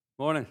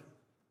Morning.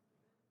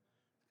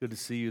 Good to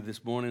see you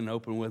this morning.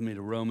 Open with me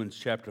to Romans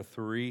chapter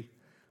 3.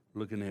 We're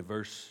looking at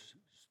verse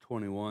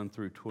 21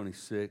 through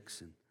 26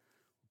 and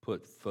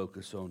put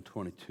focus on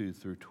 22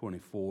 through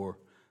 24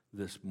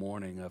 this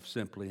morning. I've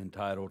simply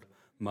entitled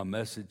my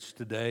message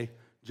today,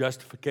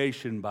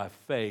 Justification by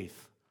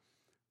Faith.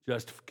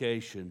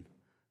 Justification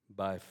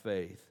by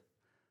faith.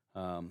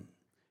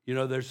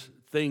 There's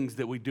things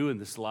that we do in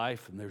this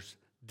life, and there's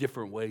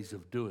different ways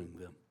of doing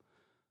them.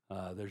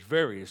 There's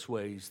various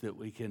ways that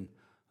we can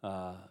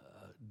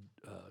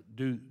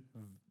do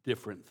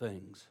different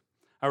things.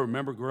 I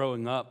remember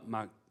growing up,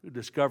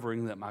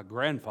 discovering that my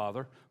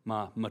grandfather,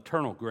 my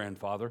maternal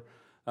grandfather,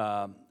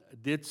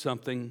 did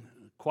something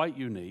quite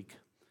unique.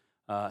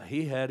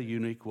 He had a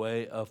unique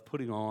way of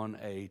putting on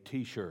a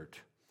T-shirt.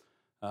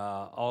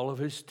 All of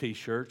his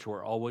T-shirts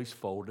were always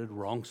folded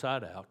wrong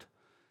side out,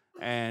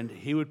 and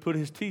he would put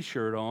his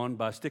T-shirt on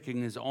by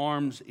sticking his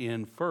arms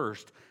in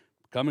first,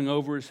 coming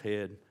over his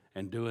head,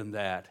 and doing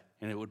that,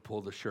 and it would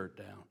pull the shirt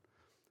down.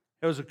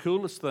 It was the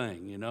coolest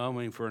thing,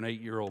 for an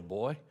 8-year-old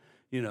boy.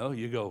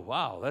 You go,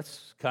 wow,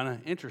 that's kind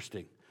of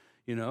interesting.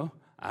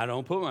 I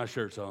don't put my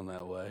shirts on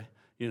that way,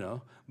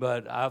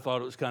 but I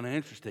thought it was kind of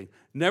interesting.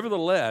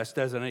 Nevertheless,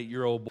 as an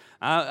 8-year-old boy,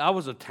 I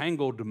was a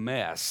tangled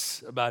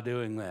mess by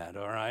doing that,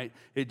 all right?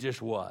 It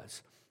just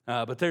was.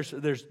 But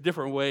there's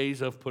different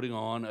ways of putting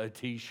on a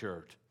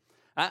T-shirt.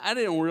 I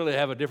didn't really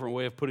have a different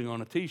way of putting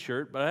on a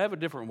T-shirt, but I have a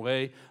different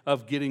way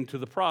of getting to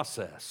the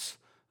process,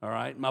 all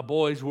right? My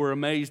boys were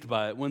amazed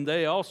by it when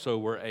they also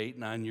were 8,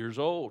 9 years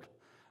old.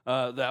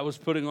 I was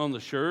putting on the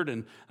shirt,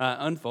 and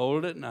I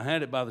unfolded it, and I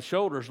had it by the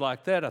shoulders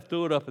like that. I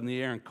threw it up in the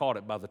air and caught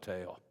it by the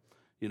tail,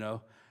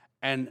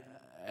 and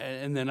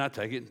then I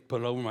take it and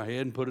put it over my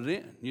head and put it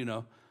in,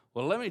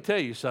 Well, let me tell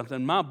you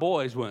something. My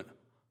boys went,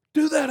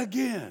 do that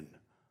again.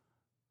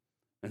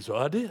 And so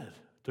I did.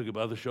 Took it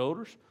by the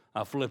shoulders.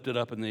 I flipped it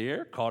up in the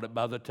air, caught it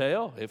by the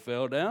tail. It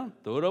fell down,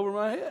 threw it over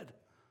my head.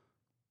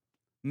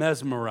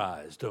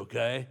 Mesmerized,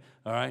 okay?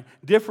 All right?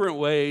 Different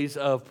ways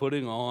of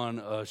putting on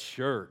a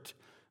shirt.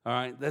 All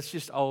right? That's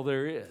just all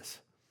there is.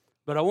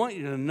 But I want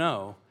you to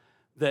know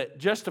that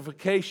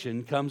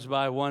justification comes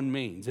by one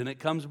means, and it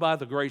comes by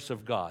the grace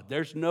of God.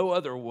 There's no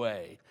other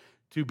way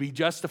to be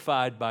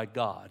justified by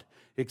God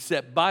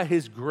except by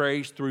His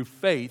grace through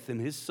faith in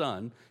His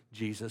Son,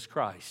 Jesus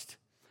Christ.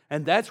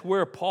 And that's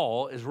where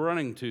Paul is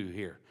running to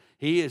here.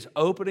 He is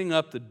opening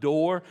up the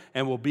door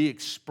and will be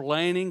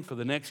explaining for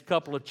the next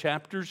couple of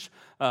chapters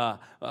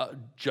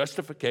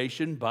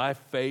justification by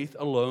faith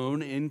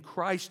alone in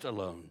Christ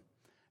alone.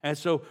 And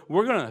so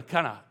we're going to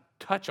kind of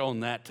touch on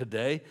that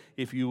today,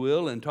 if you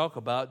will, and talk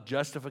about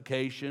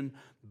justification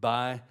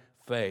by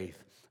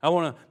faith. I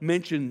want to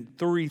mention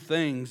 3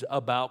 things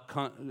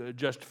about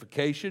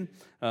justification.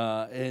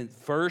 And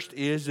first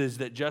is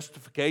that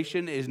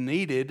justification is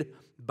needed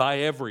by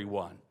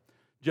everyone.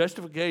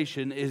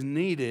 Justification is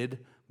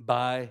needed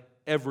by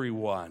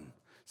everyone.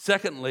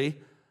 Secondly,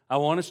 I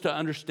want us to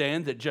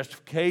understand that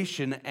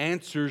justification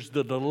answers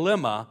the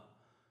dilemma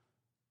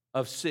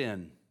of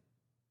sin.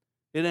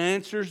 It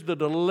answers the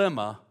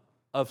dilemma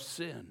of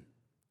sin.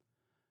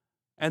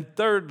 And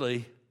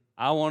thirdly,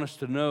 I want us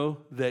to know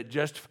that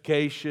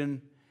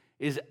justification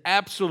is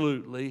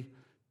absolutely,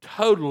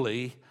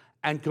 totally,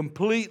 and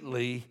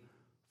completely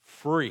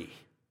free.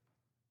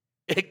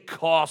 It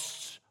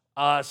costs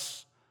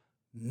us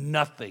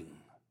nothing.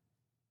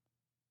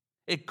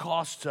 It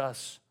costs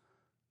us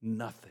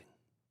nothing.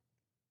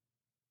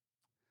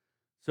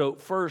 So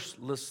first,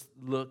 let's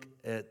look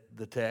at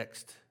the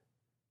text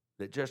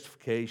that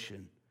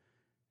justification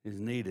is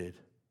needed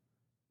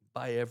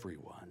by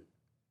everyone.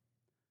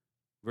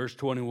 Verse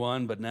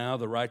 21, but now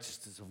the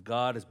righteousness of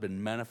God has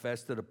been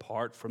manifested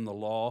apart from the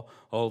law,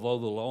 although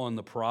the law and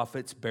the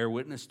prophets bear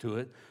witness to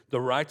it.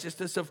 The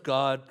righteousness of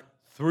God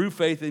through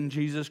faith in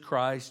Jesus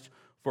Christ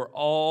for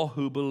all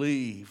who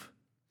believe.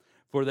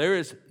 For there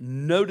is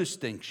no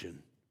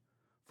distinction,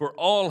 for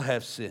all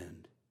have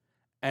sinned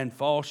and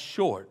fall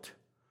short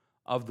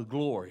of the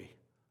glory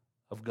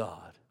of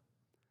God.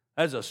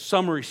 That's a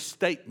summary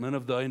statement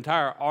of the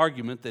entire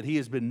argument that he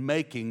has been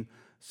making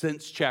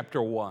since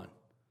chapter 1.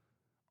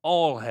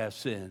 All have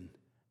sinned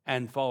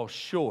and fall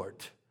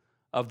short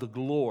of the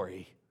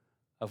glory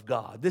of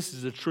God. This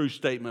is a true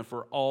statement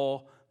for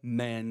all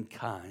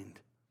mankind.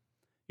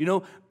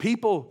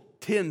 People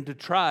tend to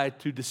try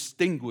to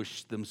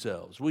distinguish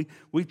themselves.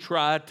 We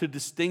try to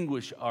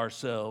distinguish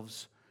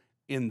ourselves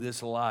in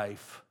this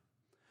life.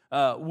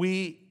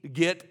 We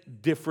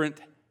get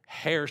different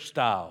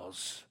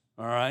hairstyles,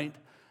 all right?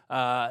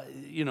 I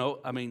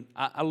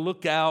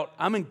look out,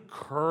 I'm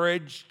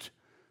encouraged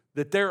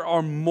that there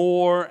are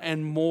more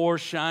and more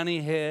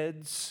shiny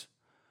heads.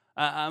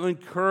 I'm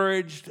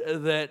encouraged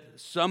that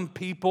some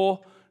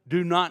people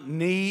do not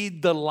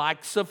need the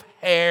likes of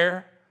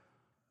hair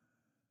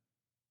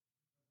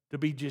to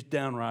be just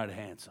downright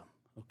handsome,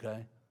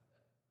 okay?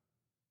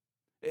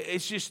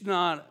 It's just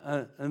not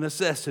a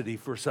necessity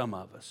for some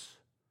of us.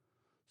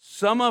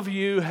 Some of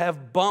you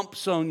have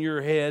bumps on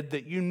your head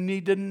that you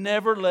need to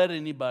never let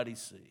anybody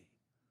see.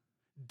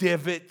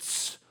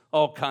 Divots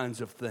all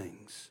kinds of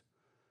things.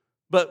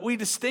 But we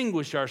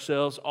distinguish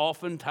ourselves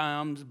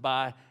oftentimes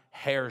by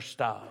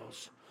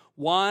hairstyles.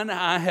 One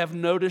I have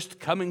noticed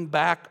coming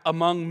back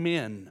among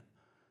men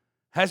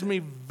has me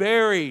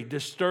very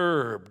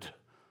disturbed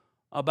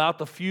about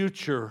the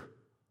future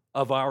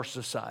of our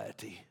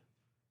society.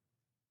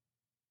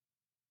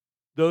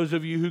 Those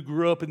of you who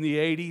grew up in the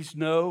 80s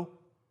know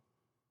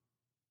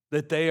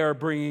that they are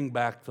bringing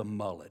back the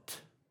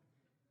mullet.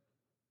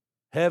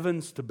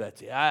 Heavens to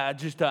Betsy. I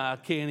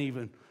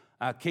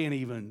can't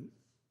even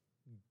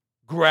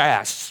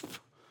grasp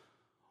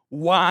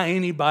why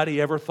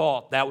anybody ever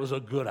thought that was a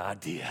good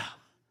idea.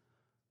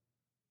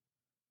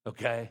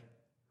 Okay?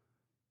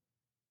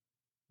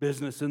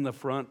 Business in the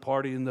front,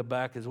 party in the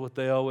back is what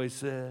they always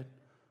said.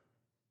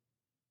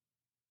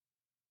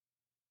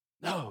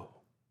 No.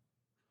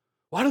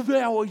 Why do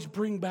they always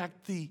bring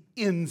back the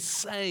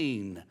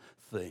insane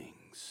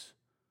things?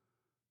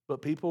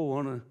 But people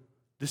want to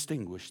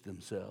distinguish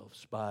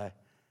themselves by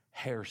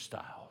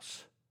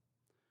hairstyles.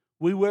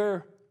 We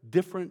wear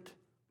different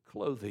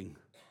clothing.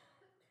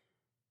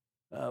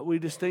 We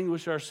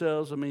distinguish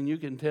ourselves. I mean, you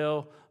can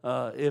tell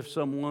if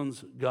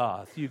someone's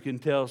goth. You can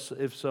tell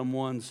if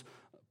someone's,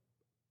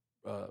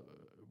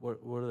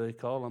 what do they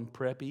call them,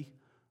 preppy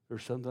or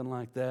something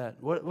like that.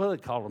 What do they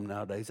call them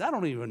nowadays? I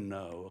don't even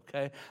know,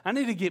 okay? I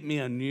need to get me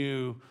a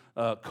new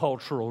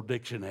cultural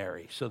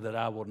dictionary so that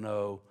I will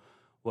know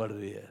what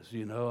it is,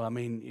 you know. I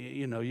mean,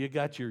 you know, you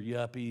got your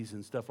yuppies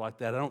and stuff like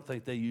that. I don't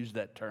think they use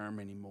that term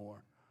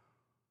anymore.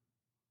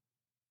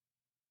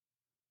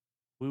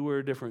 We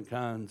wear different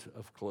kinds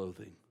of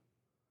clothing.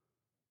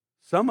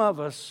 Some of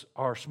us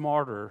are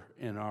smarter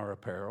in our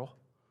apparel,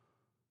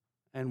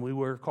 and we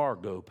wear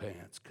cargo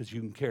pants because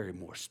you can carry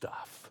more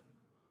stuff.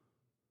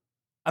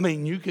 I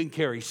mean, you can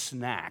carry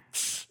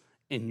snacks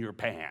in your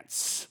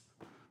pants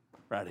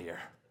right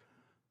here,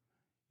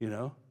 you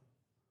know.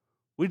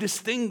 We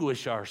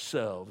distinguish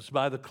ourselves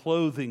by the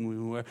clothing we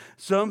wear.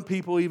 Some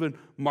people even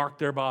mark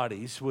their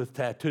bodies with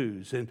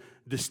tattoos and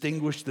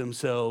distinguish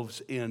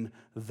themselves in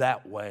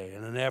that way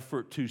in an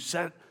effort to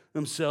set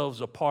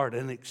themselves apart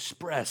and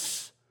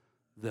express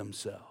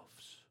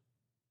themselves.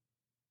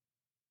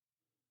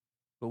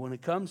 But when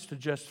it comes to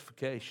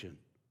justification,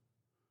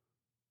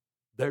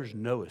 there's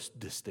no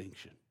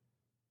distinction.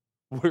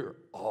 We're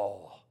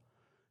all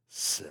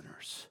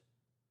sinners.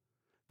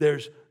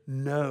 There's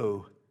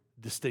no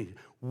distinction.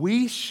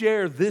 We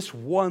share this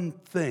one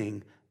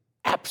thing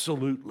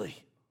absolutely,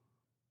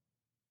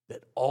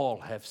 that all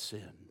have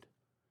sinned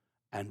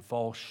and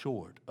fall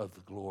short of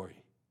the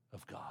glory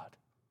of God.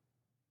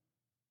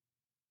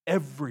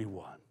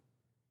 Everyone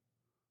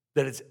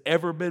that has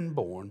ever been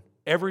born,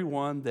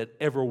 everyone that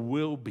ever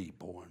will be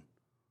born,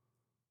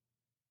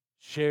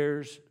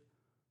 shares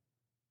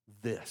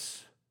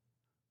this.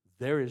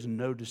 There is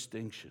no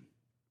distinction.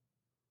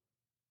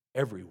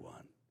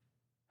 Everyone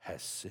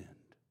has sinned.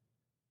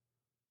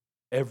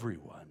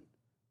 Everyone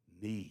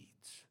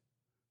needs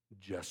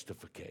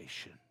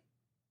justification.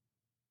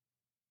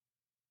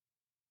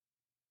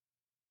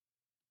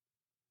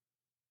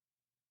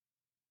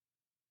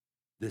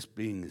 This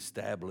being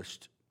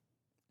established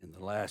in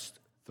the last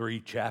 3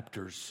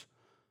 chapters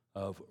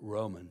of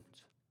Romans,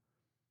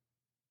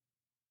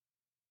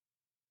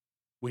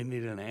 we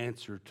need an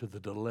answer to the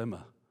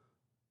dilemma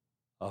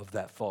of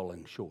that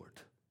falling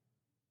short.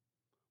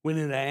 We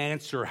need to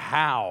answer,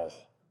 how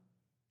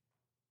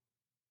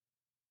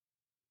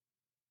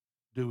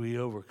do we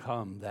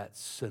overcome that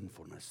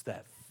sinfulness,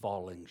 that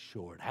falling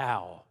short?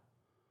 How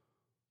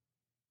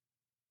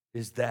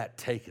is that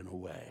taken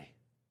away?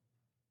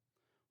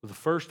 Well, the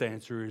first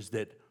answer is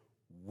that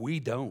we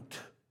don't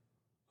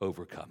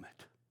overcome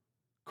it.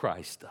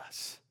 Christ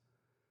does.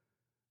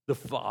 The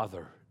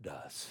Father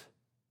does.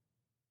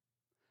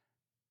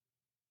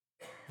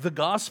 The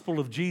gospel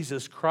of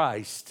Jesus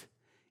Christ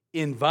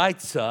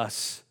invites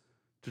us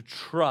to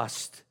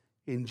trust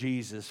in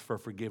Jesus for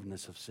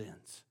forgiveness of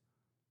sins.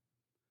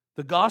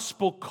 The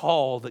gospel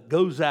call that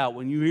goes out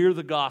when you hear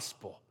the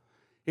gospel,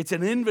 it's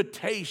an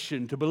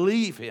invitation to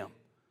believe Him,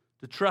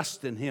 to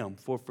trust in Him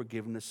for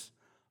forgiveness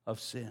of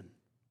sin.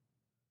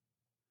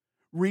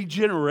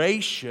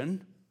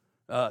 Regeneration,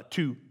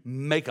 to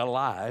make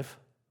alive.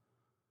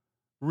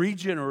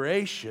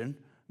 Regeneration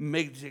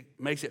makes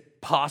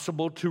it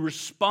possible to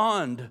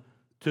respond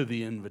to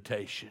the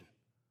invitation.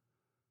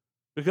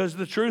 Because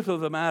the truth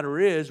of the matter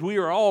is, we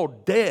are all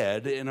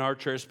dead in our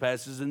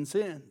trespasses and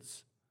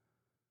sins.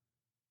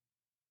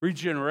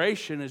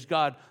 Regeneration is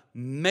God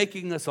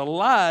making us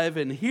alive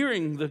and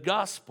hearing the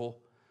gospel,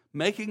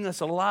 making us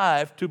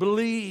alive to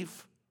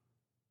believe.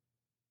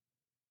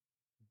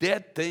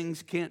 Dead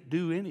things can't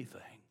do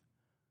anything.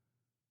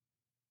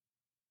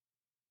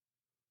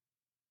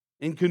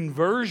 In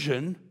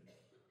conversion,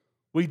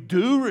 we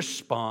do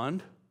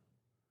respond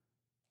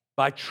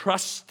by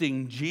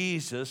trusting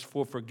Jesus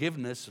for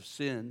forgiveness of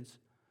sins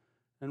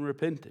and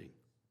repenting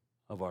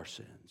of our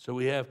sins. So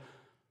we have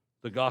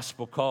the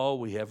gospel call,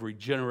 we have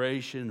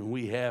regeneration, and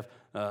we have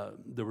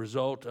the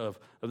result of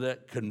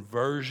that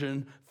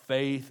conversion,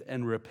 faith,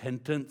 and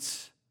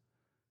repentance.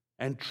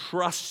 and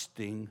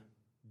trusting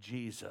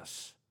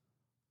Jesus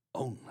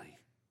only.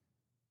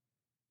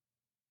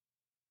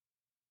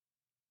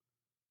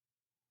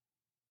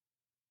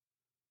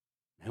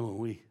 And when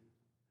we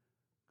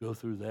go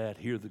through that,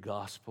 hear the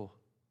gospel,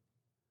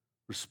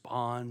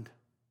 respond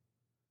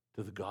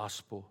to the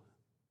gospel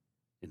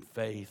in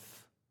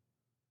faith,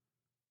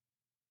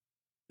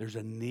 there's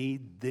a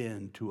need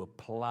then to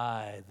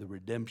apply the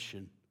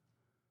redemption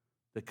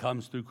that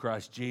comes through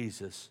Christ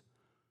Jesus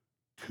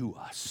to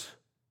us.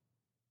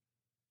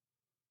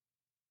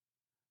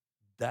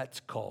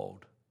 That's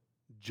called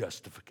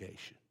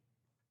justification.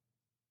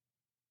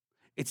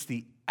 It's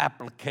the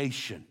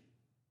application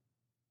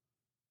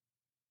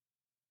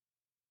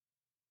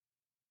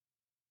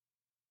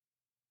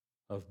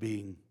of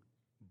being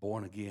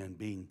born again,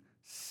 being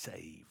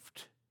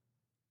saved.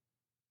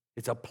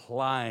 It's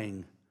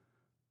applying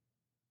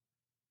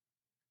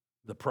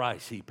the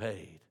price he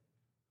paid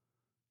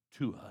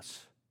to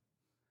us,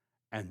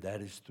 and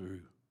that is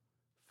through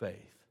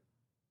faith.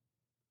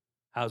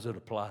 How's it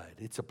applied?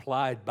 It's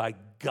applied by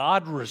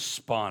God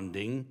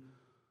responding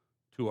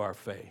to our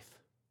faith,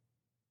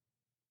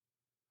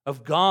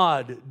 of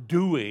God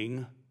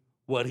doing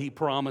what he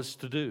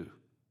promised to do.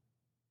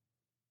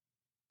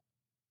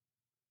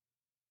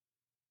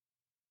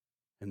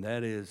 And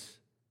that is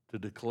to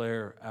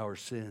declare our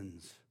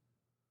sins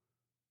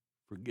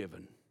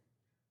forgiven.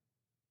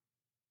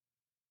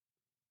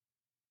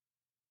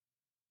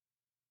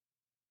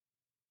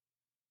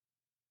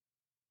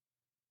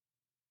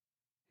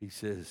 He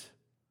says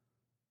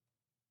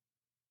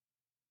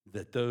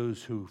that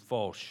those who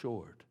fall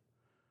short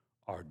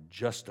are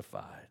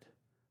justified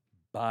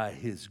by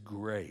his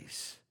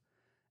grace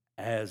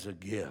as a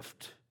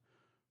gift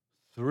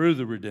through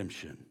the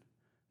redemption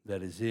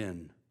that is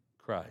in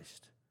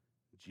Christ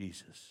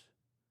Jesus.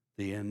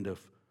 The end of,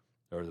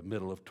 or the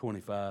middle of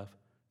 25,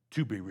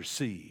 to be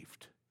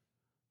received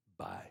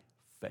by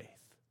faith.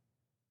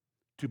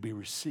 To be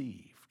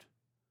received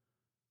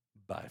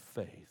by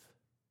faith.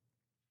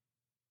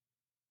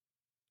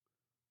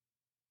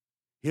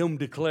 Him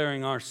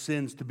declaring our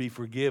sins to be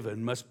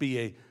forgiven must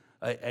be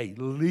a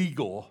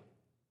legal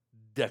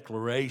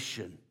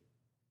declaration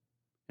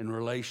in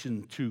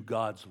relation to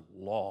God's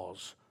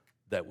laws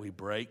that we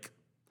break,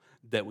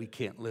 that we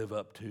can't live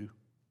up to.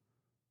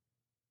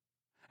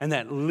 And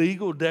that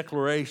legal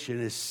declaration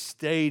is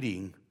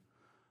stating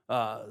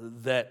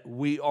that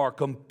we are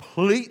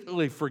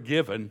completely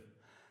forgiven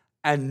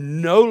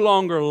and no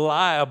longer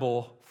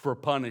liable for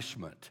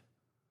punishment.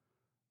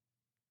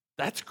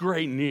 That's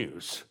great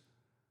news.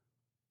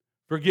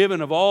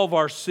 Forgiven of all of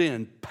our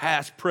sin,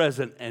 past,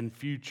 present, and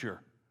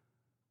future.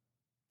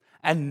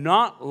 And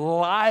not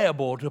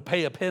liable to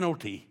pay a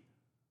penalty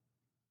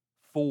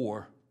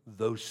for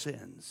those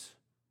sins.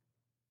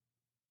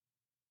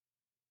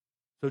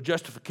 So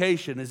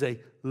justification is a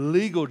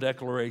legal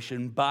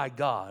declaration by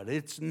God.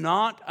 It's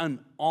not an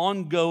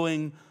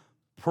ongoing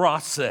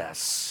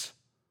process,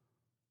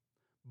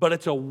 but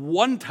it's a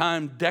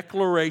one-time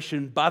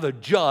declaration by the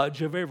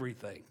judge of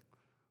everything.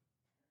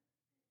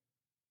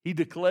 He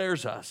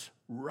declares us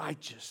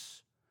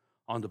righteous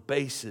on the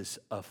basis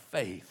of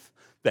faith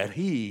that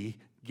he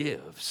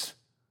gives.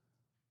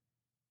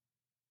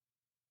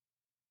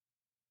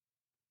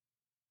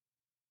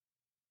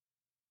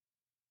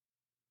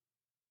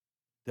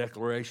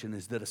 Declaration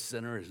is that a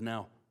sinner is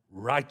now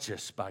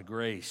righteous by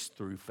grace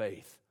through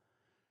faith.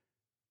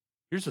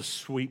 Here's a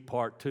sweet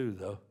part too,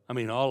 though. I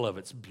mean, all of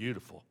it's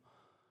beautiful.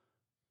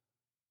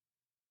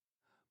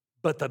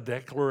 But the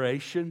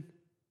declaration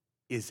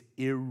is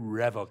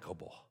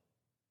irrevocable.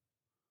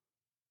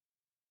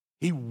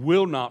 He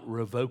will not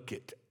revoke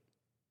it.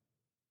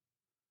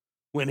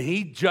 When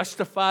he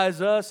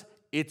justifies us,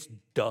 it's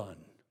done.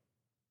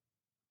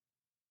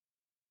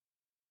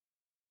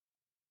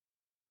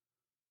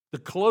 The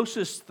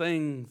closest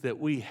thing that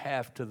we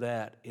have to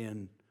that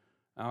in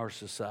our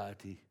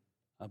society,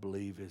 I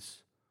believe,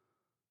 is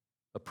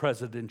a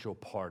presidential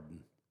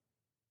pardon.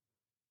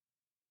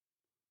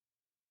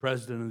 The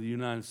President of the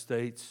United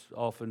States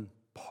often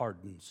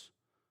pardons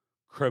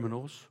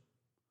criminals.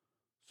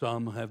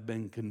 Some have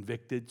been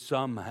convicted.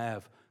 Some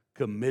have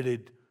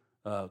committed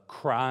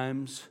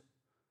crimes,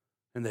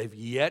 and they've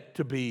yet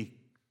to be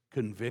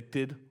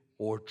convicted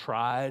or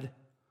tried.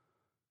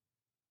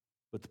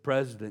 But the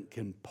president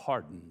can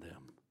pardon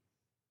them.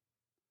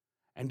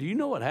 And do you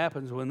know what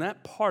happens when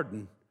that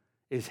pardon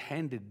is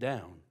handed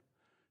down?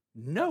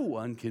 No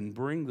one can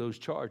bring those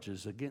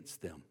charges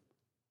against them,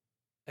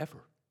 ever.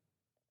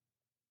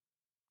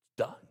 It's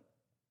done.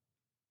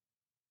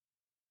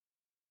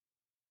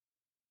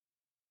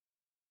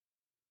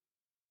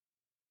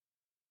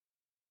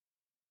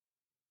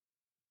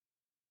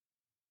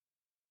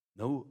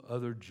 No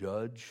other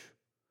judge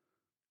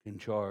can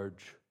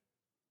charge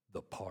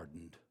the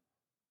pardoned.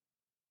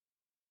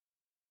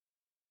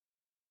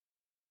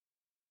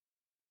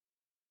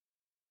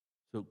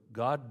 So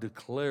God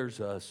declares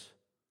us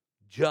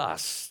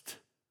just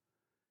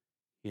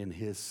in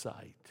his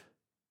sight.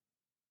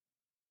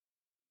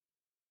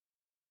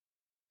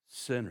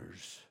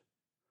 Sinners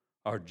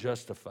are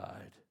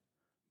justified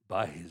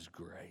by His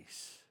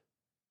grace.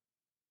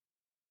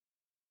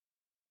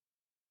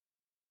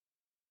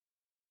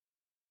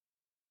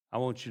 I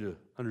want you to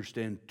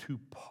understand two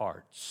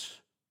parts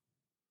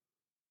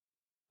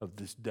of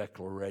this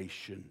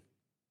declaration,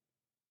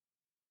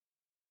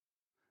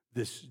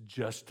 this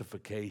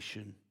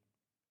justification.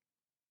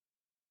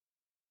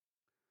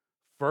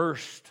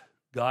 First,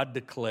 God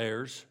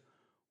declares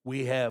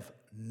we have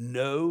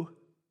no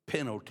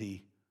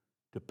penalty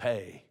to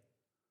pay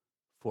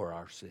for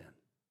our sin.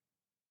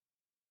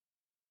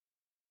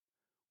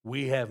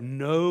 We have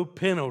no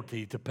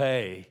penalty to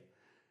pay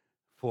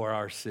for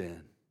our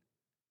sin.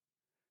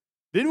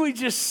 Didn't we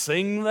just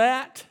sing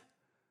that?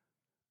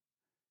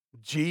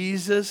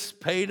 Jesus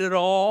paid it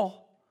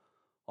all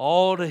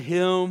to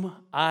Him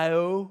I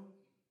owe.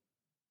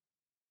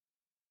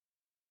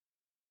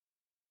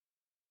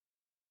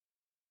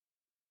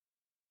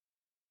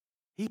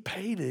 He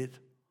paid it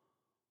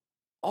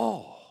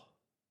all.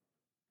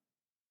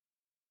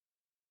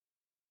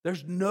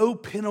 There's no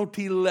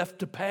penalty left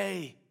to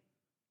pay.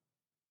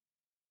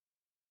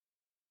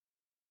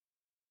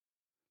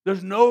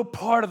 There's no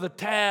part of the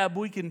tab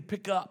we can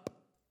pick up.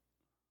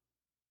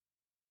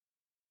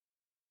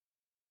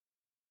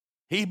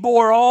 He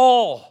bore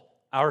all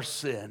our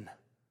sin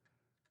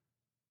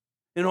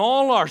and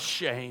all our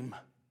shame.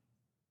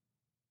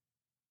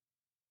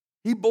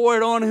 He bore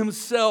it on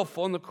Himself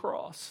on the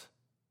cross.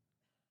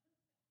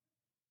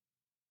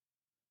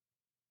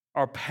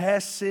 Our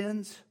past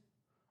sins,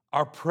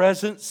 our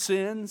present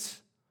sins,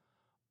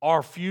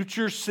 our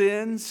future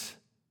sins.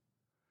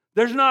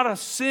 There's not a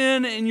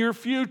sin in your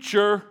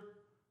future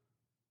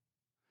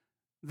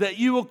that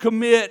you will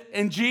commit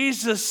and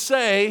Jesus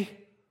say,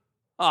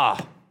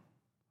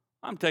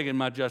 I'm taking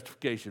my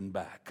justification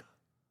back.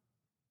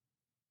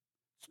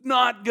 It's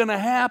not going to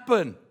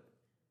happen.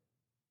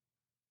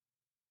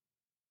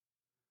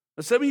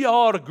 Now, some of y'all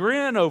ought to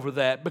grin over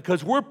that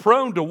because we're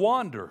prone to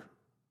wander.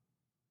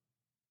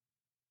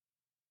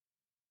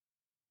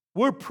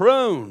 We're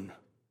prone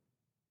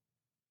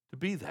to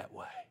be that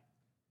way.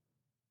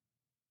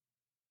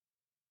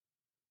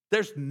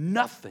 There's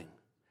nothing,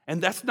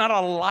 and that's not a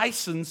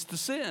license to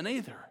sin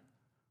either.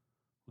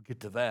 We'll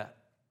get to that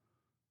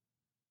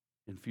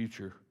in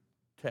future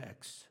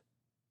texts.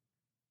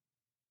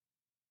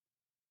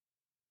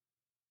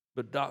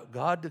 But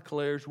God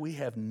declares we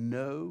have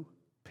no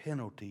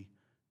penalty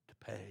to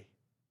pay.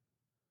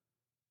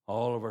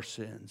 All of our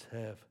sins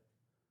have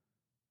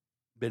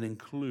been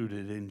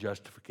included in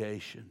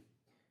justification.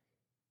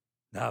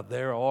 Now,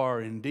 there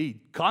are indeed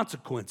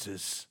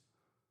consequences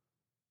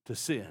to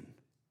sin,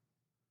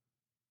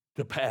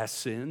 to past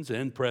sins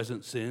and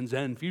present sins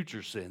and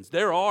future sins.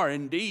 There are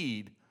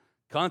indeed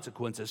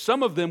consequences,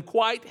 some of them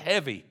quite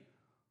heavy.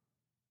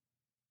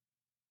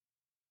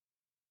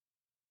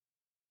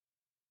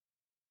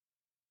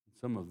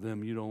 Some of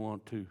them you don't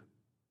want to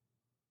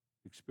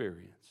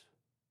experience.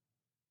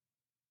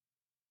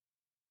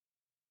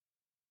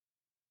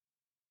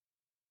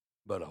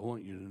 But I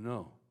want you to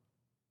know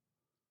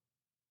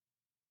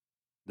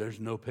there's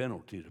no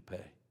penalty to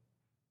pay.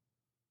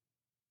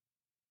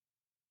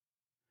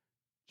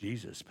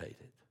 Jesus paid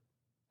it,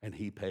 and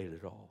He paid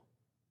it all.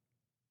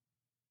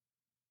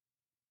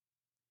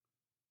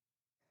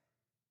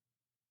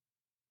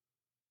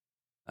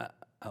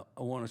 I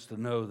want us to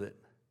know that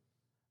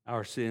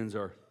our sins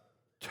are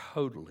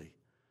totally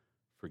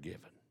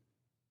forgiven.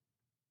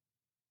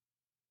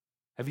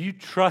 Have you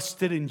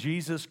trusted in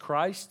Jesus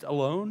Christ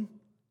alone?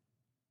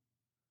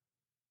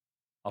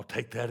 I'll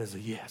take that as a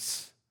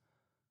yes.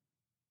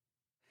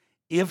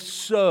 If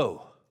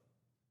so,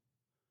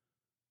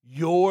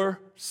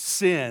 your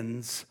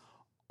sins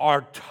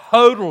are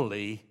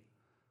totally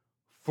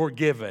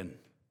forgiven.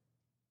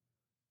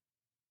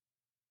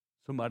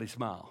 Somebody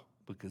smile,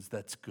 because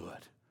that's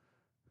good.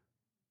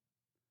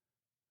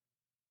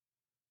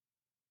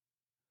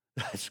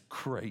 That's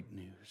great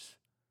news.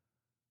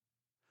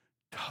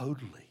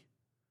 Totally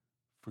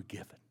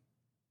forgiven.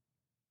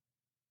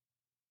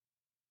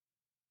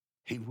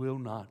 He will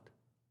not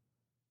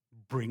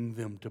bring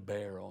them to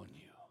bear on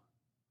you.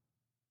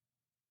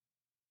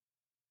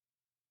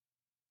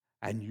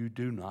 And you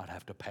do not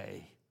have to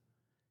pay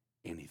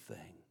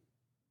anything.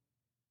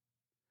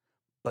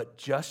 But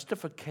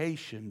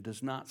justification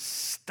does not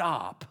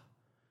stop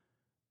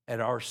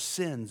at our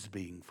sins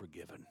being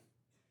forgiven.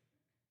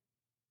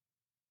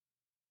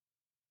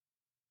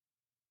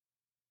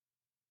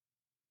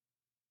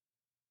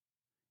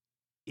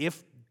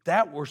 If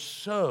that were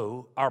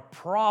so, our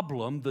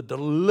problem, the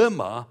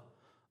dilemma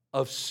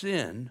of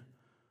sin,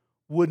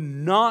 would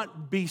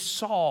not be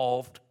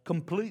solved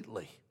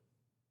completely.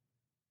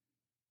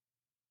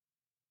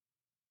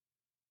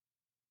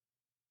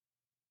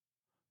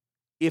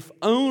 If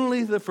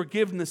only the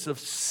forgiveness of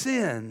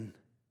sin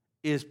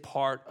is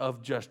part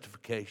of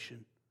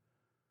justification.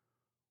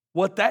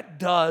 What that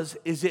does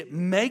is it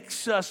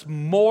makes us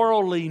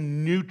morally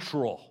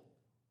neutral,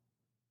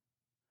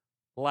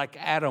 like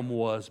Adam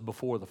was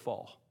before the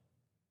fall.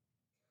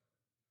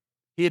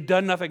 He had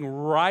done nothing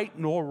right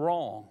nor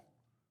wrong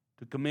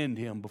to commend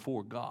him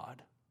before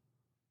God.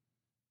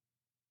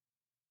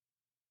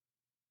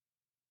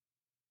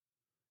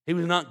 He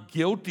was not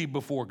guilty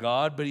before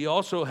God, but he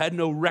also had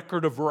no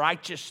record of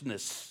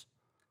righteousness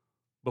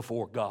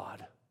before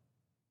God.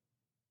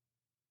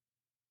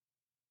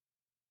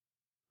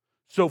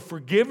 So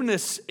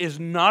forgiveness is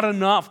not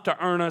enough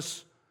to earn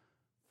us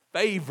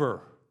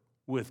favor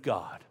with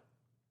God.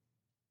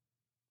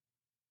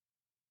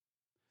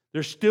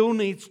 There still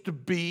needs to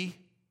be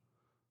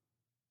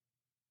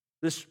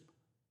this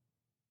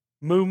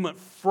movement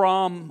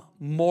from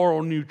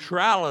moral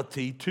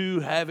neutrality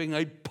to having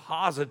a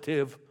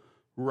positive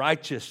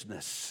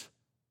righteousness.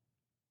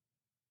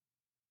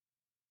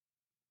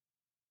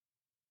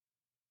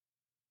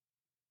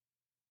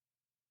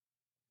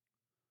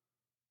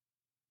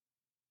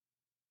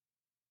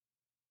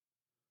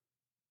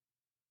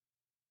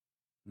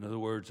 In other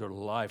words, a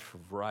life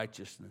of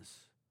righteousness,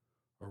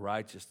 a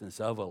righteousness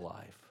of a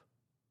life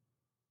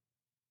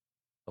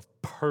of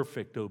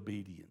perfect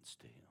obedience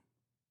to Him.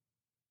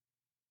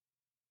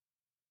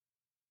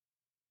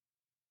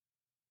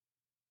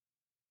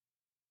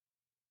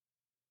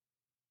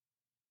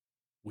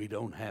 We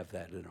don't have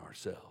that in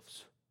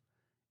ourselves,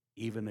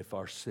 even if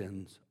our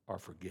sins are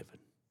forgiven.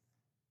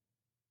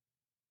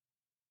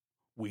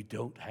 We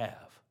don't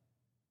have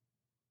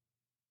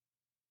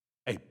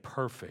a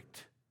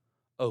perfect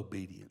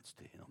obedience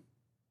to Him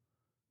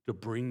to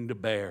bring to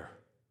bear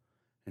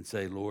and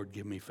say, Lord,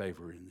 give me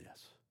favor in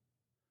this.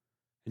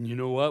 And you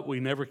know what? We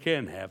never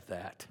can have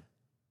that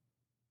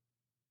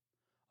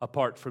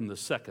apart from the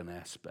second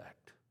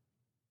aspect.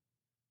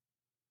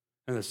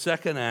 And the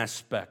second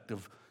aspect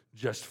of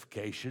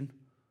justification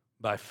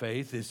by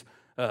faith is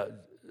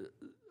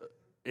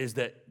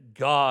that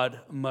God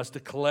must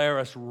declare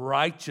us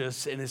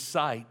righteous in His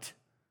sight.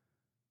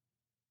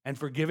 And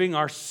forgiving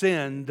our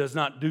sin does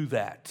not do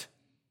that.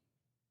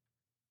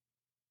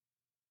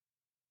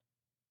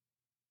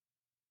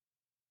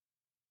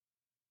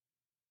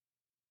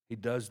 He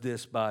does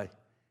this by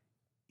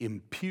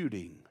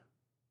imputing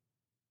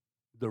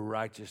the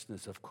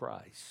righteousness of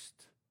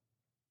Christ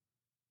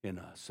in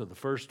us. So the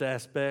first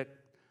aspect,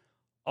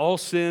 all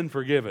sin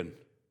forgiven.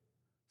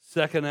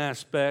 Second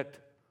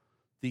aspect,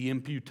 the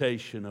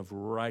imputation of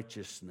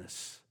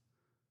righteousness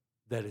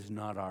that is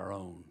not our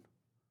own,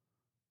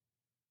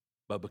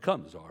 but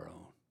becomes our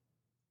own.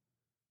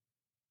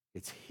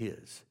 It's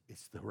His.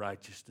 It's the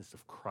righteousness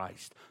of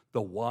Christ,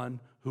 the one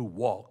who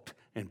walked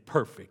in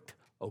perfect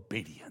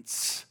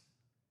obedience.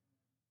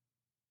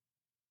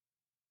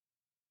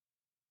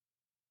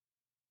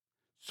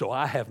 So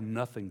I have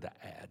nothing to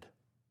add.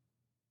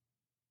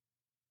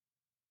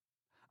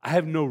 I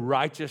have no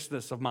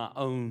righteousness of my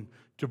own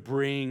to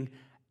bring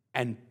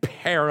and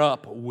pair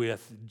up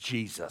with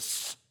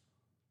Jesus.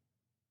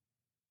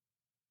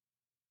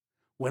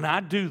 When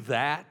I do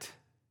that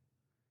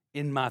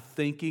in my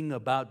thinking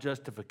about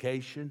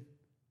justification,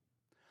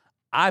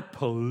 I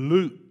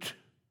pollute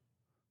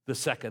the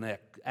second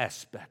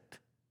aspect.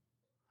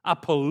 I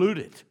pollute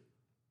it.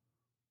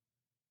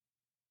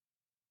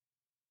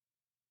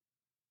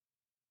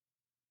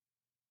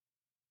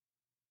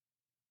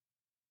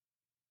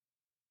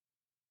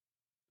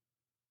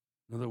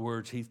 In other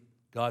words,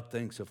 God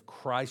thinks of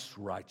Christ's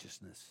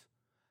righteousness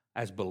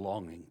as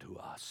belonging to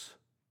us.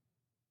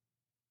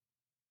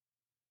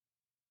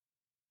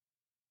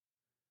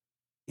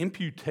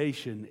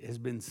 Imputation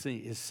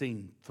is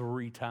seen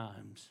 3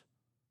 times.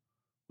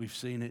 We've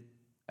seen it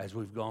as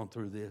we've gone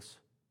through this.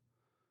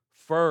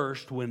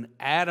 First, when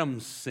Adam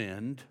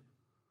sinned,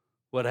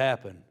 what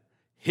happened?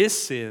 His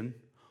sin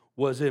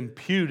was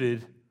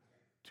imputed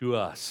to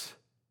us.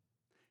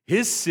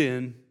 His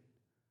sin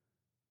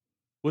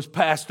was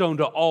passed on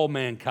to all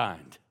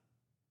mankind.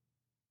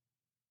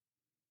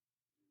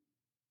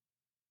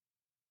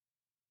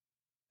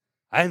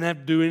 I didn't have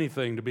to do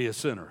anything to be a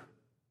sinner.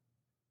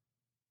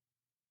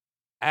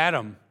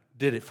 Adam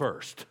did it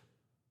first.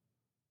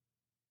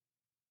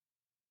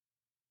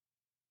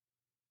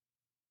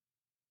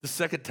 The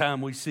second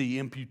time we see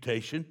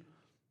imputation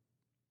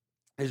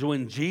is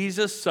when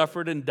Jesus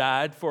suffered and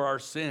died for our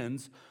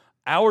sins.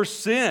 Our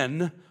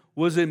sin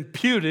was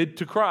imputed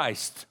to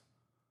Christ.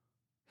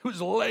 It was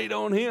laid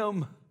on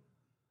Him.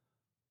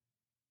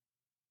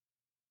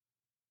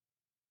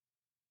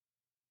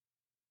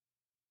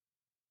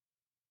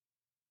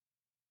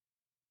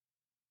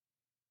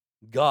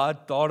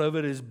 God thought of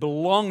it as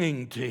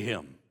belonging to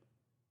Him.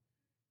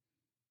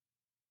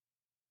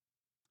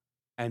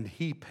 And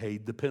He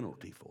paid the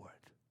penalty for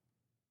it.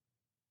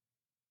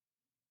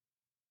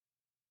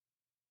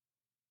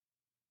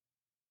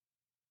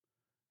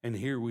 And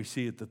here we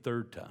see it the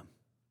third time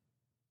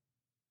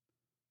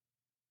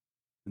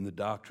in the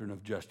doctrine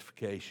of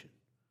justification.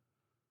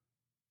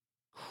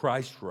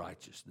 Christ's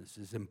righteousness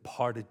is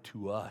imparted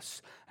to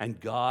us, and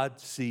God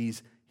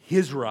sees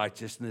His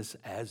righteousness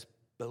as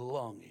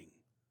belonging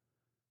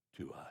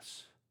to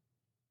us.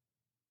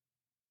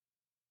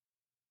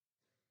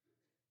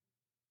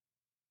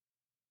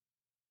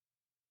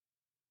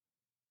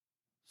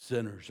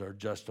 Sinners are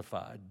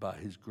justified by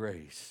His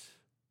grace,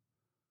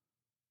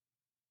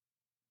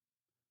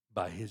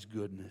 by His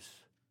goodness.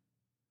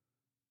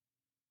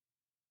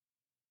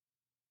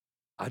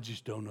 I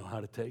just don't know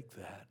how to take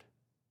that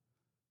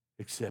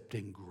except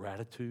in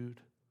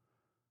gratitude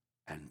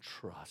and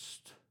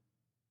trust.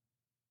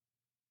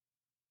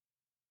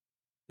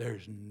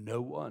 There's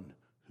no one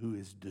who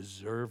is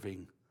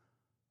deserving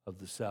of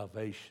the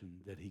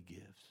salvation that he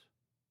gives.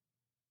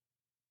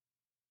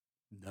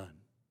 None.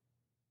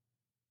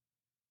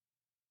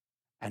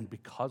 And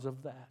because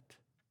of that,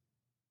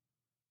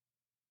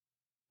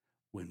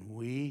 when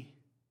we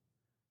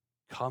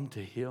come to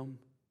him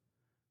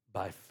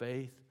by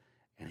faith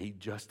and he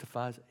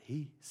justifies,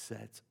 he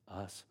sets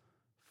us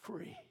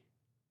free.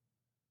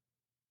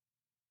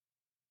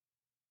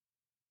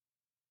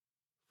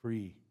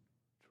 Free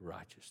to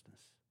righteousness.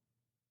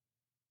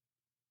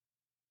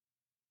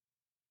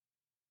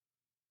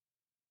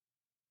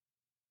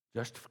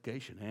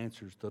 Justification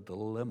answers the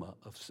dilemma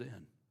of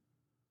sin.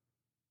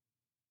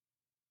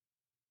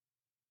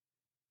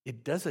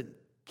 It doesn't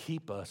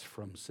keep us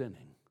from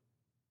sinning.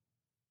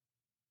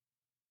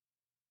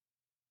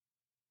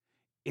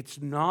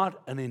 It's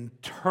not an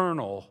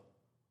internal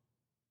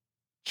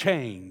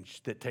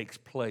change that takes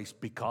place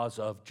because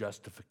of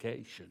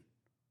justification.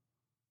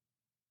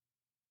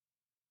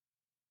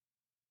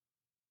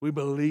 We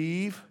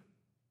believe,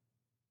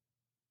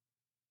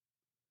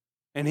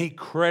 and he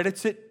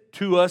credits it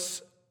to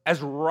us as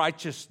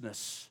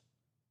righteousness.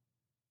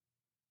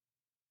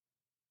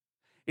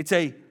 It's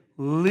a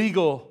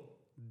legal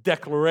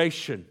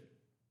declaration.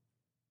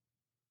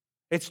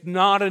 It's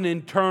not an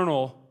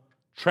internal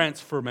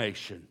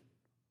transformation.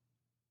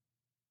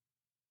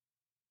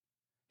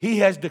 He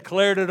has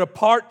declared it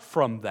apart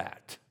from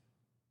that.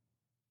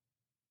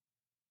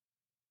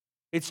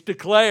 It's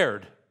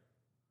declared.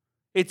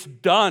 It's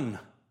done.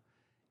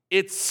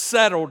 It's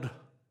settled.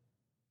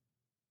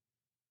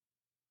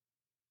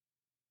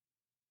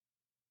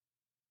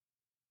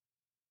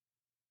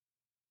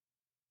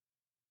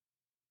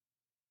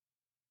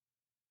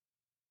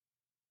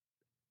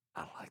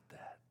 I like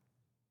that.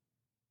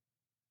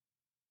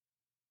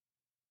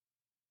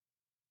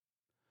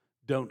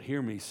 Don't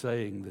hear me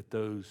saying that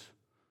those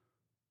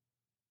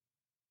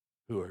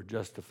who are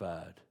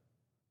justified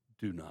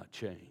do not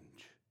change.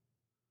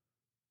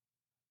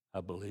 I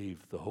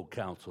believe the whole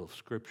counsel of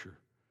Scripture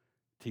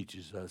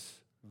teaches us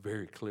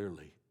very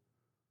clearly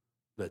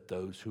that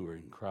those who are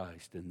in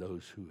Christ and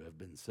those who have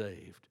been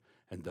saved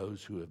and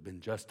those who have been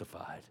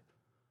justified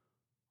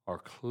are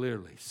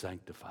clearly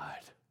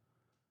sanctified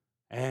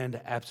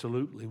and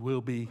absolutely will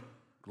be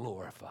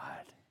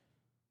glorified.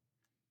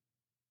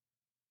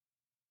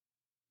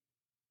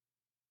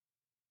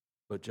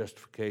 But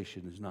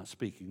justification is not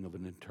speaking of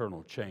an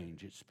internal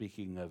change. It's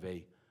speaking of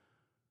a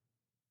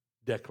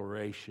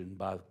declaration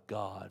by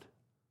God,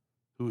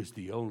 who is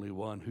the only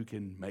one who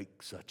can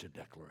make such a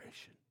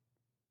declaration.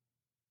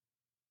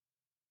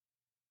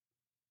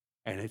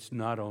 And it's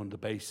not on the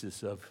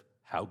basis of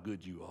how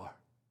good you are.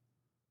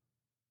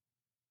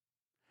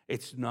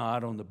 It's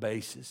not on the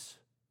basis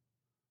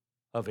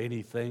of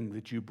anything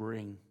that you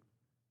bring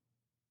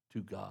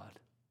to God.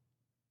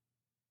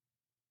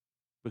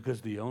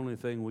 Because the only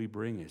thing we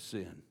bring is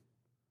sin.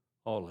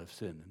 All have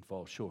sinned and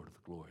fall short of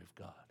the glory of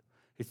God.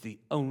 It's the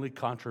only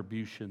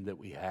contribution that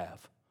we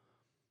have,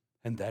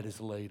 and that is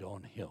laid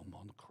on him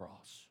on the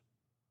cross.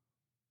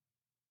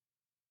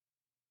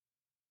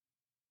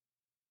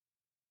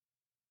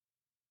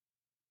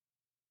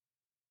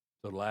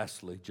 So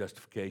lastly,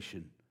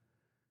 justification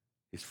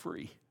is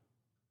free.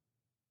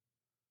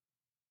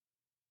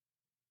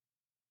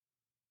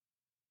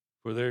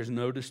 For there is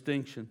no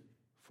distinction.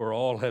 For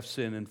all have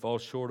sinned and fall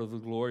short of the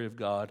glory of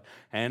God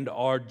and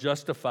are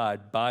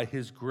justified by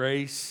his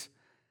grace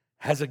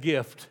as a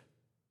gift.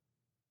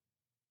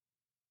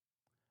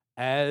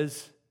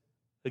 As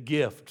a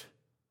gift.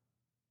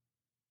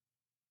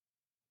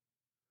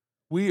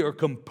 We are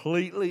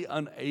completely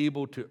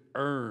unable to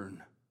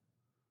earn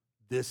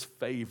this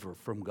favor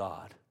from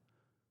God,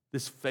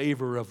 this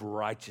favor of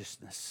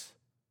righteousness.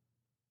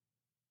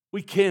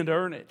 We can't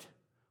earn it.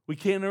 We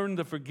can't earn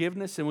the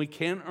forgiveness and we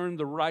can't earn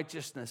the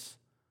righteousness.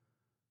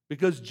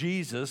 Because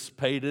Jesus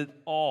paid it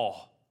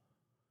all.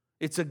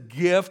 It's a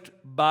gift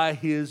by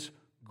his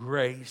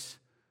grace.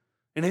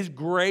 And his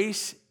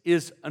grace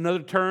is,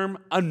 another term,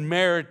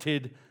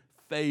 unmerited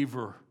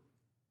favor.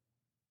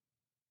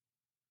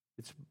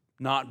 It's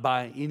not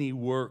by any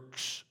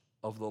works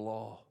of the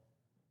law.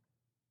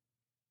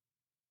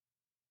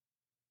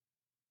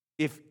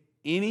 If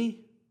any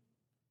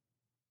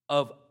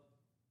of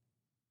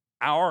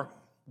our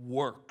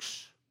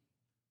works,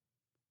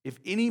 if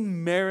any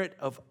merit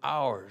of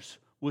ours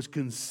was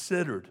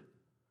considered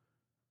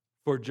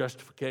for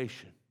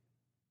justification,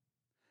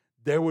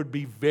 there would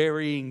be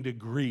varying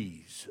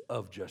degrees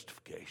of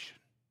justification.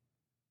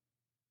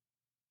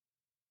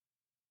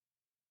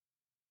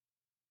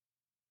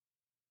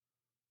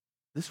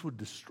 This would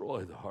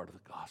destroy the heart of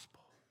the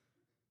gospel.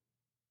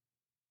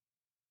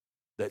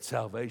 That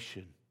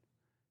salvation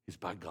is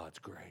by God's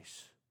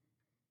grace.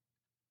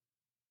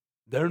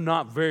 They're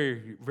not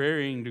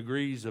varying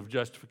degrees of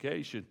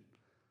justification.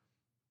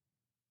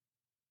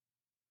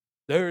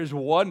 There is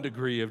one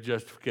degree of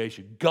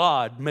justification,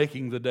 God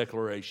making the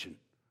declaration.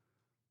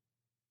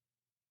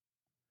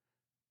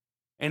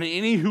 And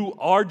any who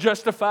are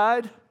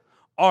justified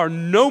are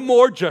no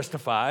more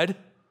justified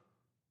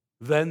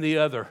than the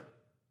other.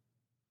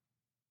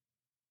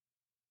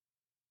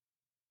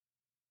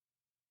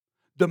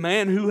 The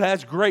man who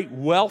has great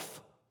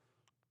wealth,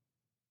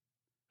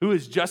 who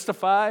is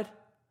justified,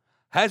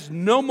 has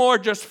no more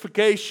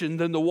justification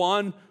than the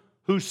one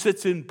who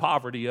sits in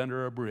poverty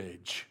under a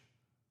bridge.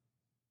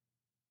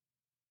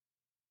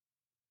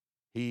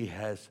 He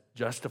has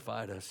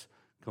justified us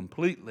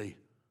completely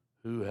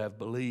who have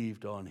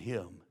believed on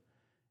him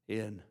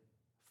in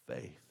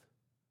faith.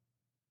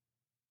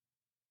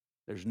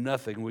 There's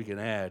nothing we can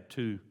add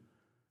to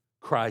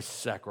Christ's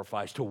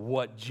sacrifice, to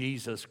what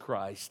Jesus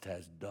Christ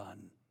has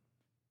done.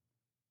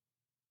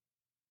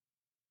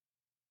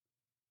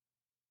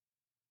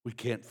 We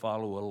can't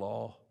follow a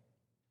law.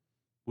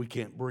 We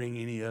can't bring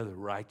any other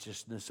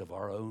righteousness of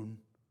our own.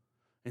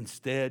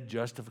 Instead,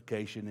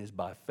 justification is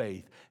by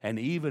faith, and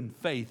even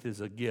faith is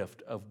a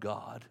gift of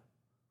God.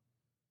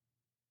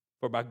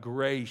 For by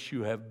grace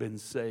you have been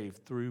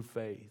saved through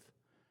faith,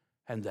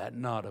 and that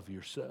not of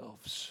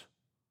yourselves.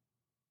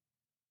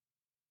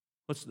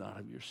 What's not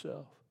of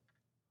yourself?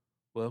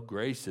 Well,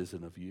 grace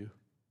isn't of you,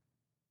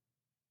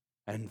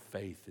 and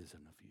faith isn't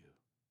of you.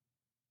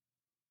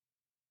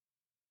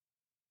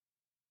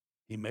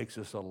 He makes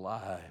us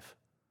alive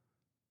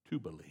to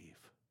believe.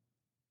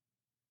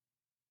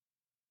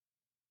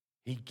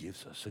 He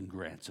gives us and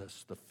grants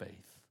us the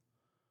faith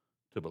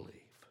to believe.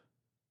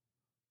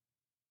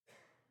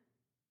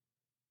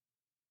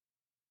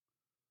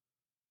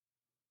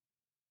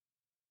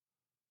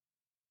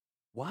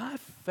 Why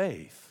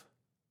faith?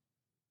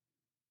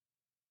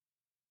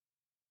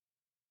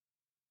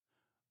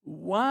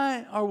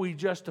 Why are we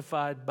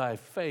justified by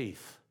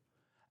faith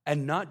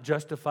and not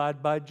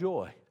justified by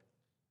joy?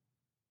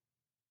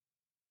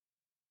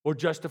 Or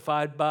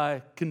justified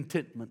by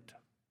contentment?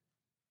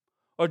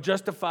 Or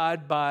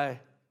justified by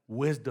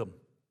wisdom?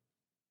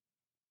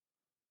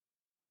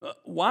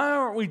 Why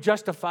aren't we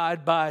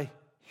justified by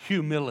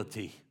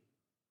humility?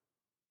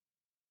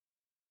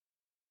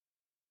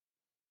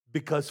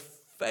 Because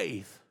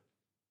faith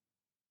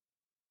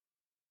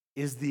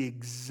is the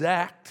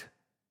exact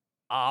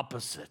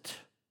opposite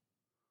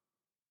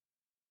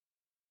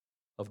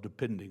of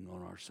depending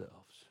on ourselves.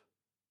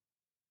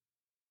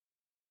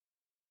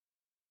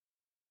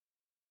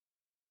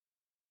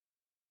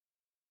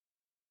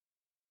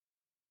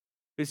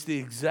 It's the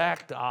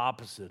exact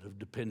opposite of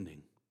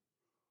depending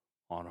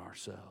on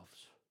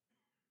ourselves.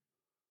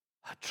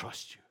 I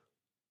trust you.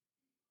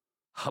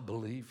 I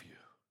believe you.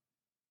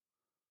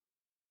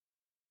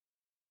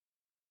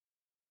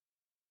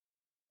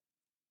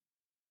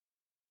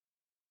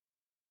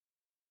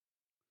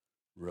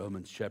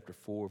 Romans chapter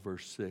 4,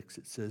 verse 6,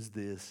 it says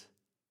this: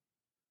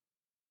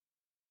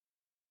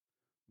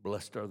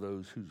 Blessed are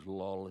those whose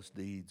lawless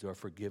deeds are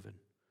forgiven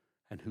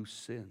and whose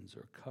sins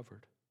are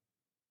covered.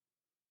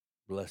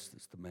 Blessed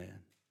is the man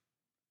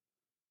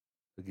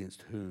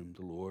against whom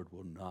the Lord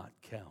will not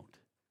count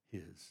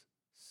his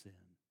sin.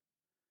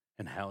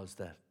 And how does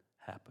that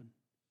happen?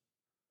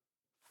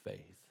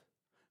 Faith.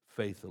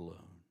 Faith alone.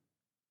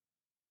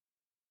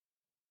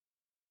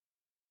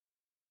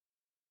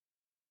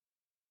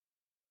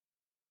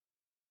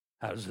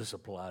 How does this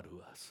apply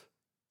to us?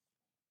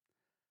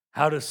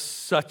 How does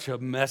such a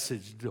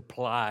message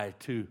apply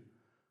to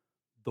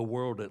the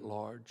world at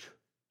large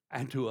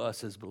and to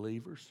us as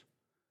believers?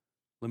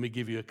 Let me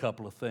give you a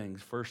couple of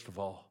things. First of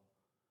all,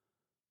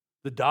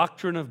 the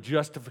doctrine of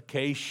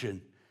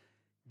justification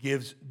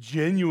gives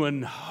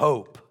genuine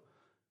hope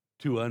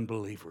to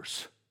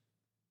unbelievers.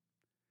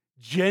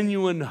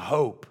 Genuine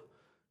hope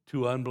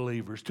to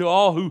unbelievers. To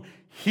all who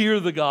hear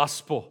the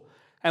gospel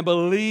and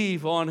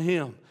believe on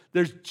him,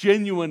 there's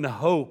genuine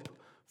hope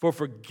for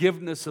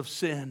forgiveness of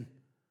sin.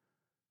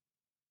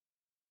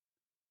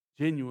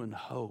 Genuine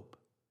hope.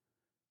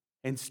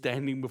 And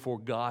standing before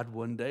God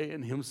one day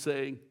and him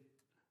saying,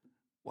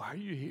 why are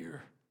you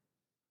here?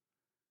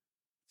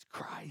 It's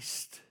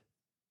Christ.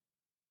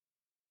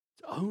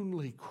 It's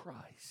only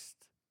Christ.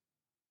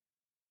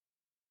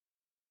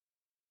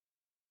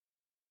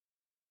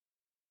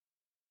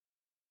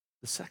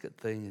 The second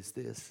thing is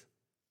this,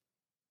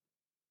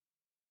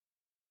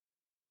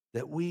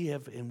 that we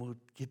have, and we'll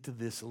get to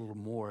this a little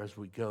more as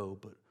we go,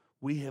 but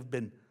we have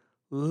been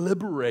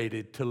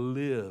liberated to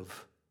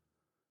live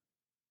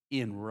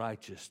in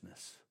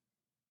righteousness.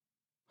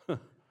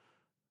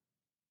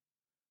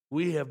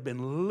 We have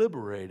been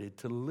liberated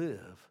to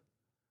live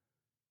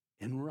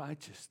in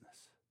righteousness.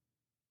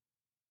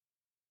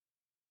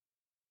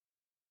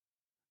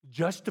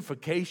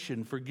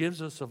 Justification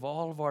forgives us of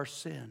all of our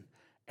sin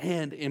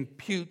and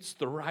imputes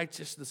the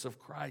righteousness of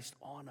Christ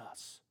on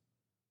us.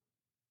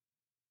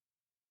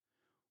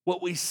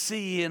 What we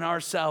see in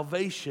our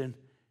salvation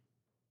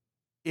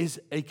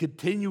is a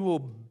continual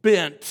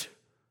bent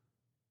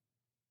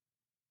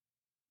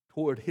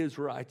toward his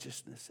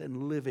righteousness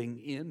and living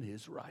in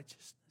his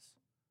righteousness.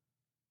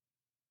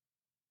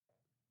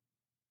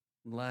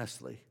 And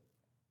lastly,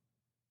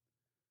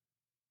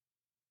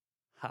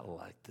 I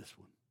like this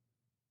one.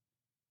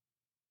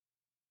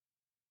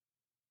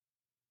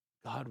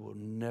 God will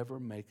never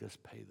make us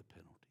pay the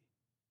penalty.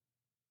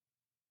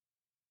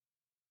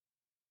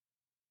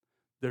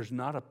 There's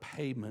not a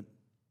payment,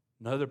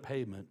 another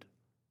payment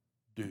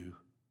due.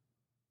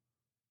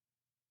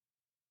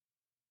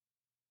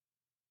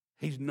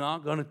 He's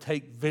not going to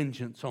take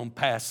vengeance on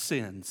past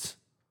sins.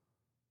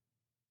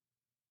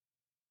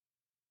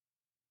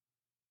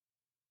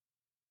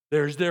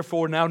 There is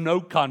therefore now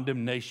no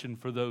condemnation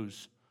for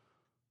those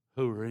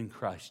who are in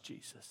Christ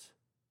Jesus.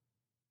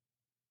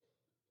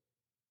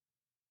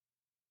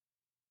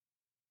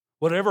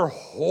 Whatever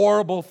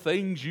horrible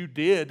things you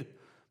did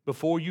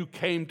before you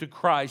came to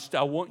Christ,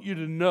 I want you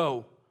to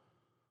know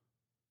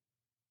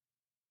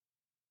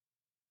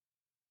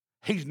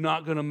He's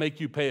not going to make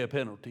you pay a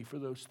penalty for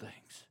those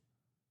things.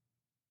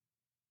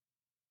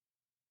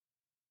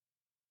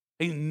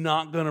 He's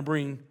not going to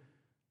bring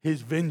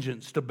His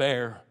vengeance to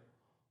bear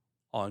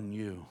on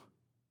you.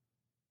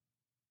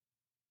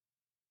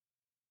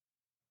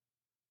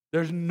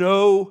 There's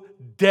no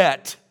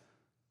debt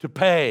to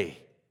pay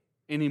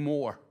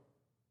anymore.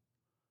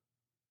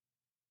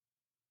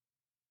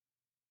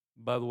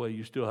 By the way,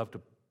 you still have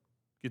to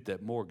get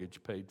that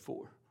mortgage paid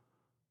for.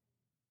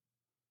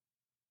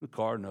 The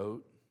car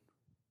note,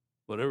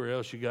 whatever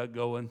else you got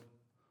going,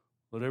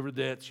 whatever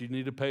debts you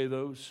need to pay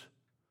those.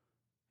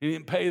 He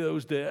didn't pay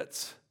those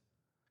debts.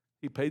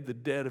 He paid the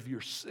debt of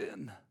your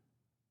sin.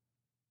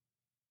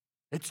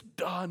 It's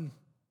done.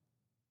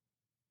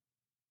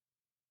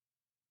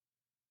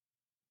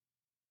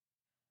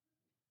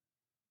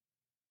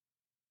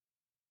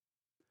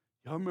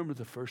 Y'all remember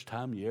the first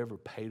time you ever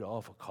paid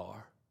off a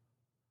car?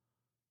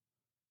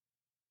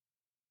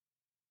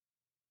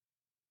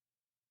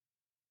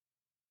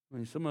 I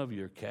mean, some of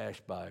you are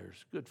cash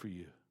buyers. Good for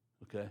you,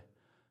 okay?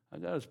 I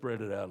got to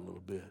spread it out a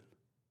little bit.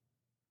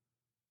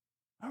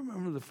 I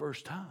remember the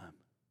first time.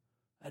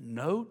 That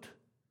note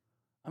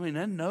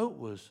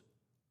was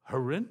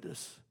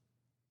horrendous.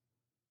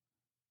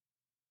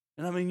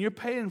 And I mean, you're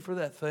paying for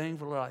that thing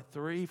for like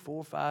 3,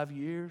 4, 5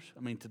 years.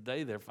 I mean,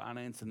 today they're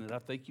financing it. I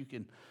think you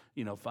can,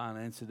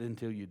 finance it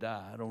until you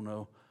die. I don't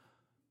know.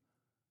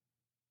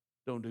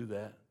 Don't do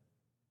that.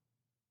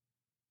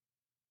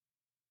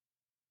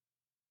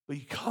 But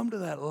you come to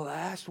that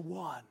last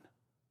one,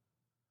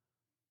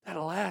 that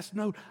last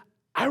note.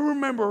 I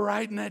remember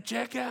writing that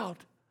check out.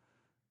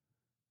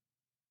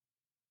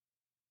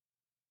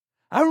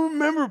 I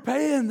remember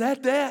paying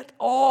that debt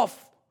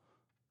off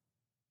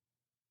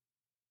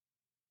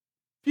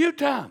a few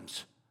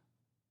times.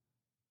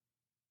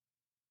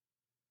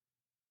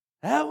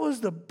 That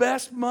was the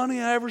best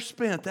money I ever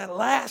spent. That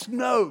last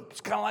note.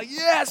 It's kind of like,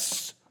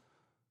 yes!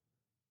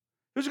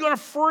 It was going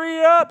to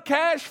free up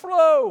cash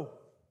flow.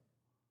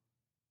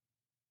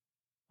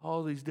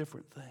 All these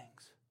different things.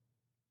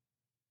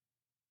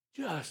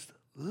 Just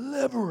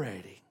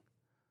liberating.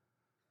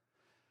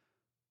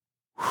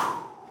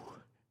 Whew.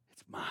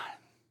 It's mine.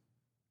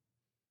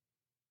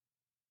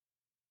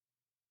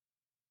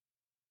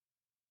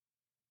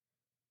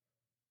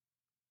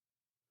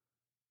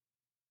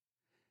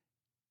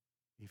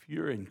 If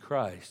you're in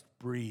Christ,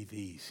 breathe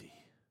easy.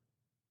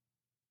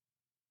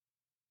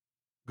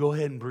 Go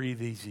ahead and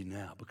breathe easy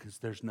now, because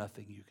there's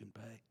nothing you can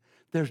pay.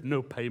 There's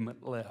no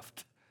payment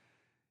left.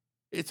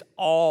 It's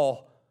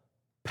all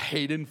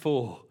paid in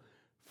full,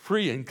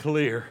 free and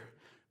clear.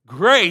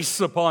 Grace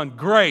upon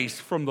grace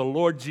from the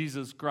Lord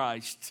Jesus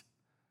Christ,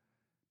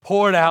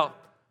 poured out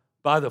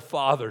by the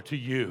Father to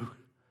you.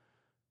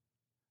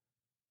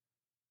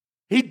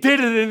 He did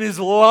it in His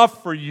love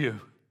for you.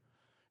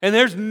 And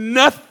there's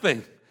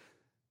nothing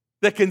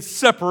that can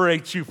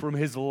separate you from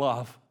His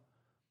love.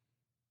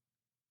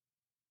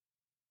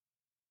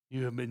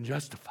 You have been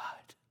justified.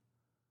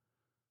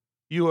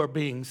 You are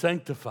being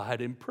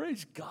sanctified, and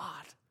praise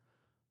God.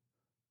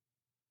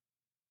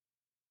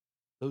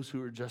 Those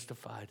who are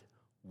justified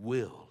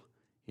will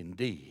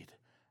indeed,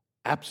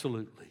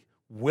 absolutely,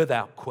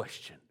 without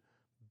question,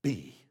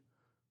 be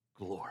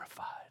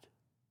glorified.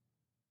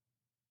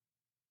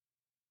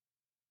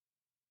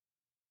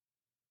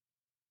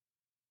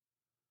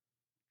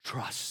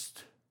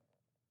 Trust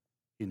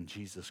in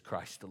Jesus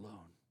Christ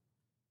alone.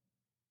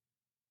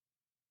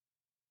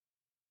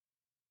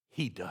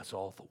 He does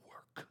all the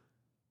work.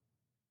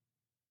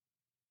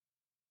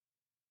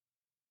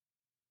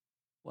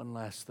 One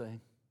last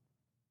thing.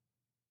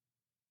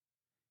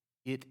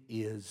 It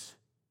is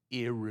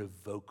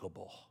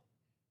irrevocable.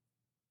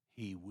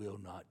 He will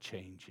not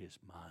change His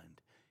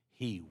mind.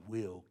 He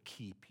will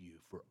keep you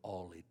for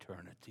all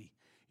eternity.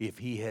 If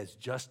He has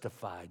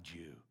justified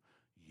you,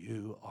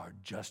 you are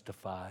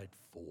justified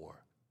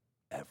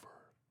forever.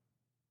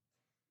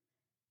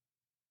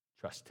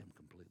 Trust Him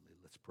completely.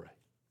 Let's pray.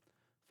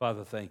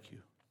 Father, thank you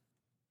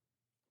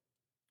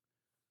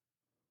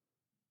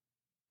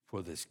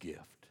for this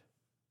gift.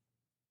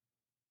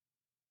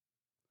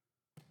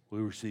 We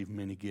receive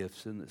many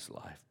gifts in this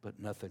life, but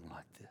nothing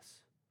like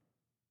this.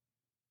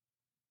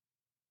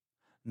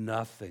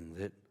 Nothing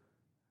that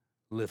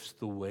lifts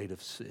the weight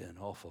of sin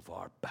off of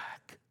our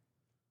back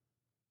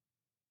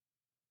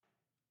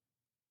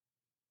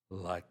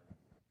like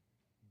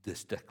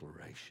this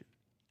declaration.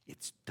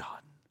 It's done.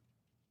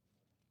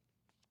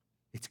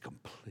 It's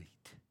complete.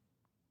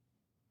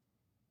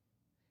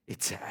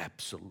 It's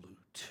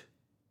absolute.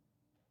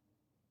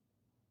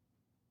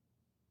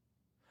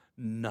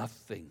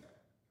 Nothing,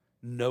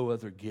 no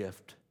other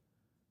gift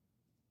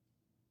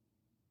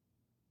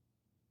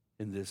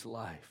in this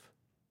life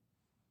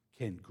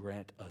can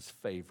grant us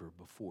favor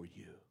before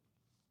you,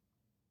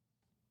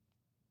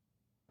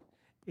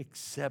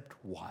 except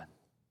one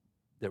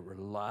that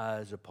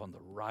relies upon the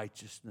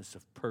righteousness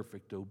of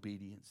perfect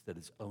obedience that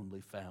is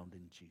only found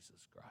in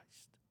Jesus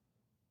Christ.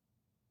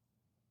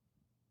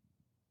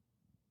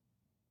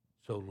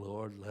 So,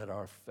 Lord, let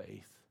our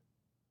faith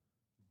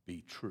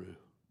be true.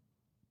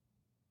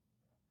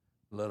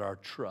 Let our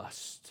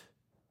trust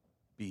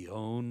be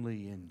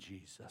only in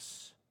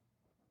Jesus.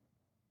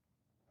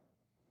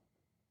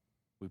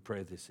 We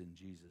pray this in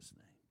Jesus'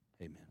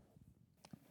 name. Amen.